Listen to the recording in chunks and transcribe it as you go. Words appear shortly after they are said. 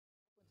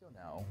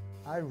Now,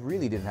 I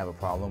really didn't have a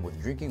problem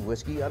with drinking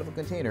whiskey out of a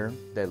container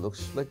that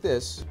looks like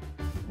this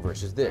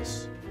versus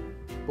this.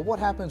 But what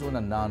happens when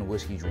a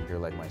non-whiskey drinker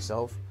like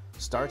myself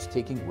starts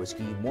taking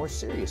whiskey more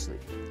seriously?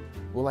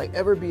 Will I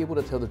ever be able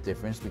to tell the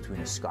difference between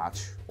a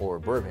scotch or a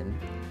bourbon,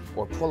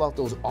 or pull out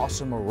those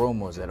awesome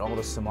aromas that all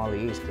the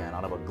sommeliers can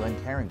out of a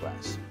Glencairn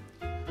glass?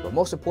 But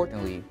most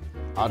importantly,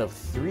 out of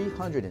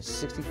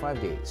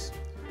 365 days,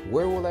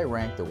 where will I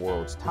rank the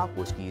world's top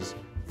whiskeys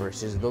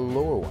versus the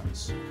lower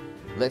ones?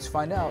 Let's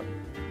find out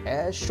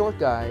as Short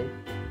Guy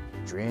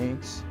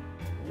drinks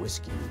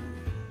whiskey.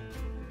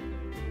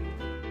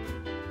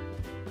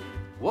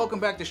 Welcome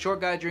back to Short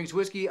Guy Drinks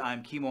Whiskey.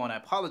 I'm Kimo and I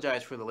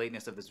apologize for the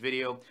lateness of this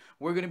video.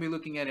 We're going to be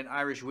looking at an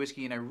Irish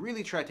whiskey and I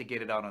really tried to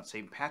get it out on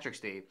St.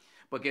 Patrick's Day.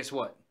 But guess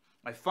what?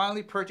 I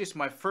finally purchased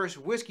my first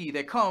whiskey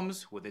that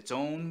comes with its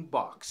own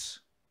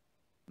box.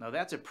 Now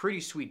that's a pretty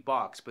sweet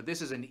box, but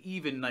this is an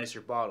even nicer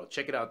bottle.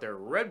 Check it out there.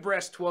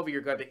 Redbreast 12-year,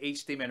 got the H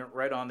statement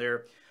right on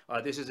there.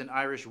 This is an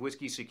Irish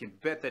whiskey, so you can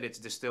bet that it's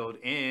distilled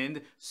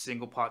in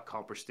single pot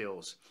copper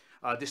stills.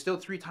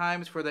 Distilled 3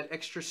 times for that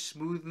extra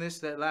smoothness,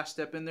 that last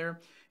step in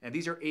there. And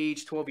these are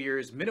aged 12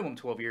 years, minimum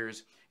 12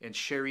 years, in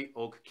sherry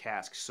oak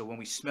casks. So when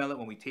we smell it,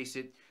 when we taste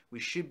it, we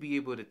should be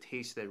able to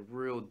taste that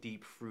real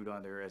deep fruit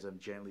on there as I'm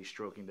gently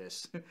stroking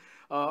this.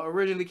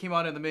 Originally came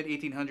out in the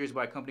mid-1800s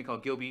by a company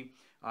called Gilby,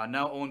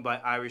 now owned by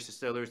Irish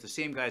distillers, the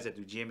same guys that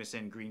do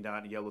Jameson, Green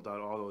Dot, Yellow Dot,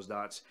 all those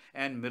dots,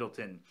 and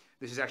Middleton.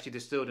 This is actually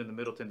distilled in the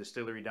Middleton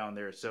distillery down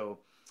there. So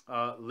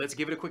let's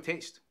give it a quick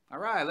taste. All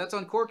right, let's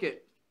uncork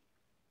it.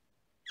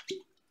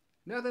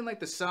 Nothing like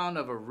the sound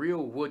of a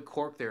real wood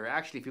cork there.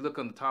 Actually, if you look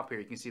on the top here,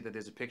 you can see that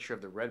there's a picture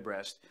of the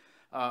Redbreast.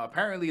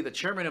 Apparently, the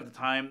chairman of the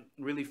time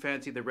really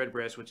fancied the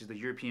Redbreast, which is the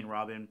European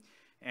robin.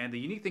 And the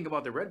unique thing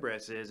about the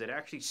Redbreast is it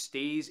actually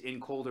stays in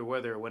colder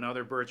weather. When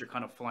other birds are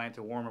kind of flying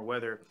to warmer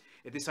weather,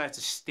 it decides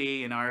to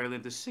stay in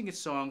Ireland to sing its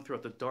song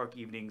throughout the dark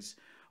evenings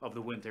of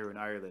the winter in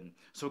Ireland.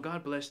 So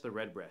God bless the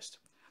Redbreast.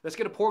 Let's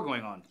get a pour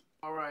going on.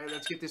 All right,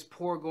 let's get this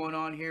pour going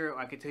on here.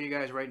 I can tell you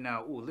guys right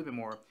now, ooh, a little bit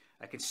more.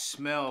 I can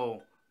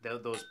smell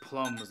those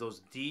plums,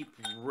 those deep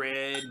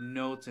red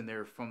notes in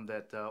there from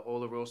that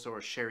Oloroso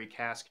or sherry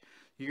cask.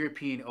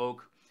 European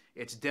oak,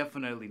 it's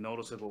definitely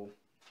noticeable.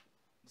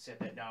 Set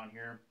that down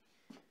here.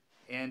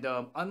 And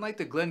unlike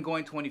the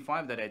Glengoyne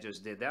 25 that I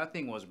just did, that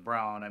thing was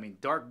brown. I mean,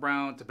 dark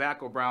brown,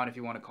 tobacco brown if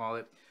you want to call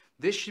it.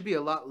 This should be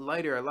a lot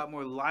lighter, a lot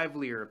more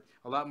livelier,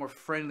 a lot more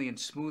friendly and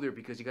smoother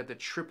because you got the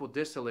triple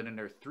distillate in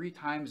there, 3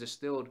 times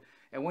distilled.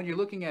 And when you're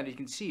looking at it, you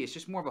can see it's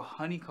just more of a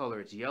honey color.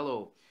 It's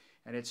yellow.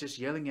 And it's just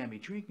yelling at me,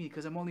 drink me,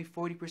 because I'm only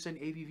 40%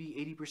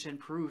 ABV, 80%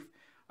 proof.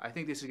 I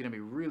think this is going to be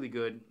really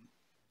good.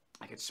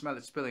 I can smell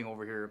it spilling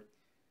over here.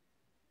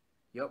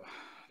 Yep,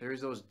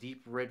 there's those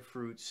deep red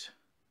fruits.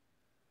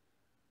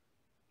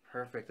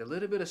 Perfect. A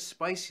little bit of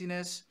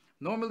spiciness.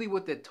 Normally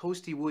with the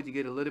toasty wood, you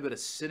get a little bit of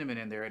cinnamon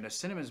in there. And the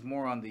cinnamon's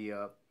more on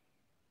the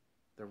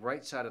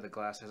right side of the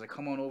glass. As I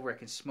come on over, I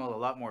can smell a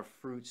lot more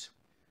fruits.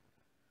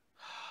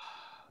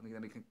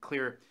 Let me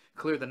clear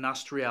the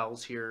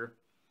nostrils here.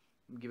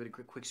 Give it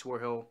a quick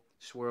swirl.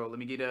 Let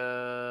me get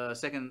a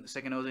second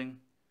nosing.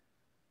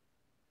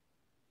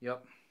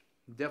 Yep,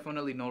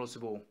 definitely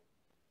noticeable.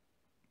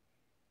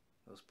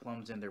 Those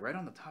plums in there, right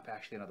on the top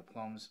actually, on the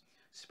plums.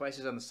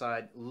 Spices on the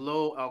side,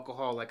 low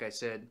alcohol, like I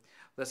said.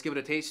 Let's give it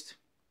a taste.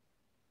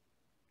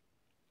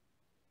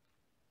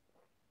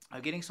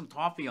 I'm getting some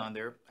toffee on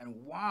there,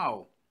 and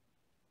wow,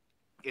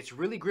 it's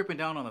really gripping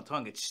down on the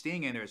tongue. It's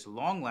staying in there. It's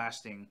long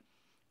lasting,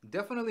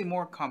 definitely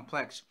more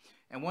complex.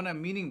 And what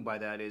I'm meaning by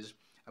that is,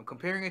 I'm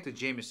comparing it to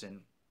Jameson,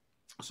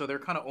 so they're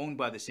kind of owned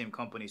by the same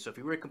company. So if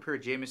you were to compare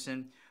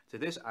Jameson to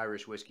this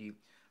Irish whiskey,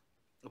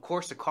 of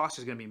course the cost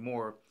is going to be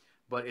more,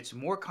 but it's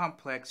more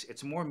complex,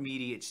 it's more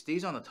meaty, it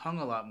stays on the tongue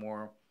a lot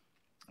more.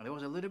 And there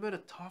was a little bit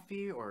of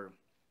toffee or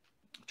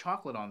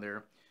chocolate on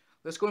there.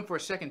 Let's go in for a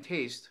second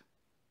taste.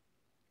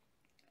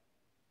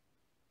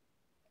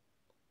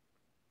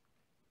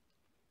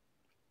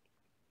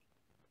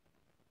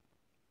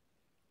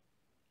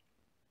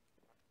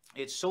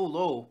 It's so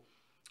low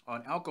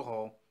on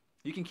alcohol,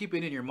 you can keep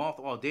it in your mouth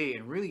all day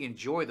and really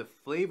enjoy the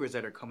flavors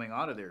that are coming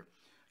out of there.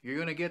 You're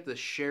going to get the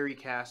sherry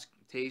cask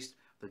taste,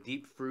 the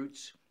deep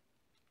fruits,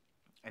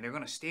 and they're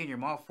going to stay in your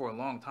mouth for a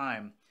long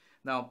time.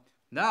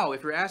 Now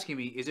if you're asking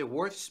me, is it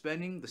worth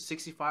spending the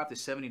 $65 to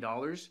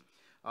 $70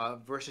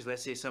 versus,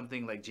 let's say,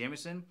 something like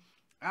Jameson?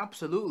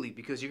 Absolutely,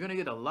 because you're going to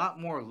get a lot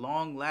more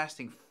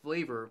long-lasting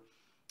flavor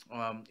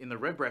in the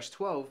Redbreast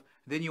 12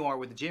 than you are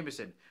with the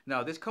Jameson.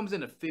 Now, this comes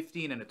in a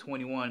 15 and a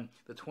 21.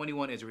 The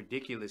 21 is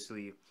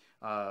ridiculously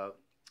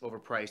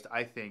overpriced,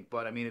 I think,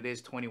 but I mean, it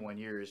is 21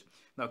 years.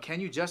 Now,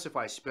 can you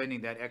justify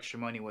spending that extra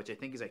money, which I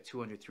think is like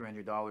 $200,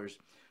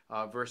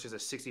 $300 versus a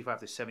 $65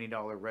 to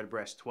 $70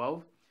 Redbreast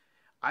 12?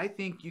 I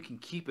think you can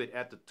keep it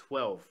at the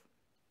 12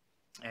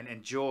 and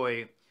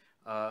enjoy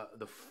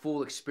the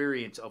full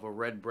experience of a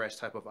Redbreast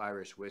type of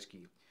Irish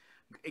whiskey.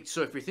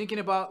 So if you're thinking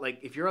about, like,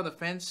 if you're on the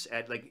fence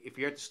at, like, if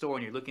you're at the store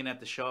and you're looking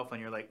at the shelf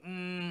and you're like,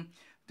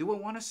 do I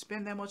want to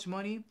spend that much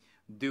money?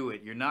 do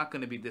it. You're not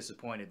going to be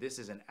disappointed. This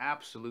is an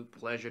absolute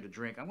pleasure to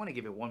drink. I want to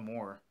give it one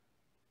more.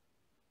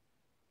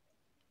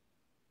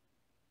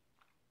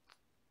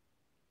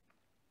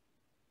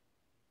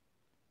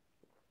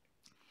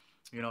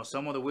 You know,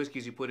 some of the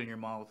whiskeys you put in your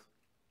mouth,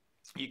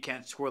 you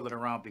can't swirl it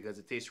around because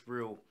it tastes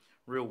real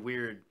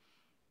weird.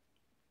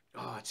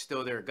 Oh, it's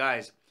still there.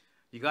 Guys,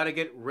 you got to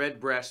get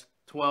Redbreast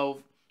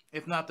 12,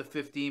 if not the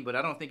 15, but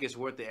I don't think it's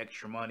worth the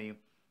extra money.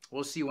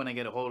 We'll see when I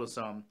get a hold of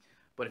some.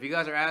 But if you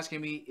guys are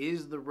asking me,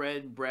 is the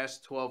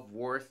Redbreast 12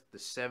 worth the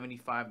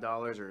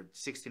 $75 or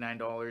 $69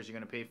 you're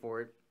going to pay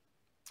for it?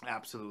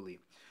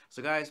 Absolutely.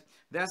 So guys,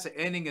 that's the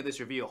ending of this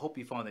review. I hope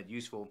you found that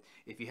useful.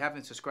 If you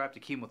haven't subscribed to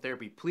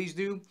Chemotherapy, please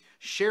do.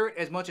 Share it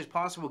as much as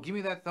possible. Give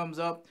me that thumbs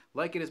up.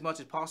 Like it as much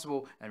as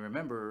possible. And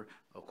remember,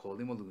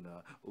 Okoli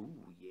Maluna.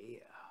 Ooh,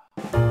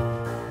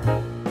 yeah.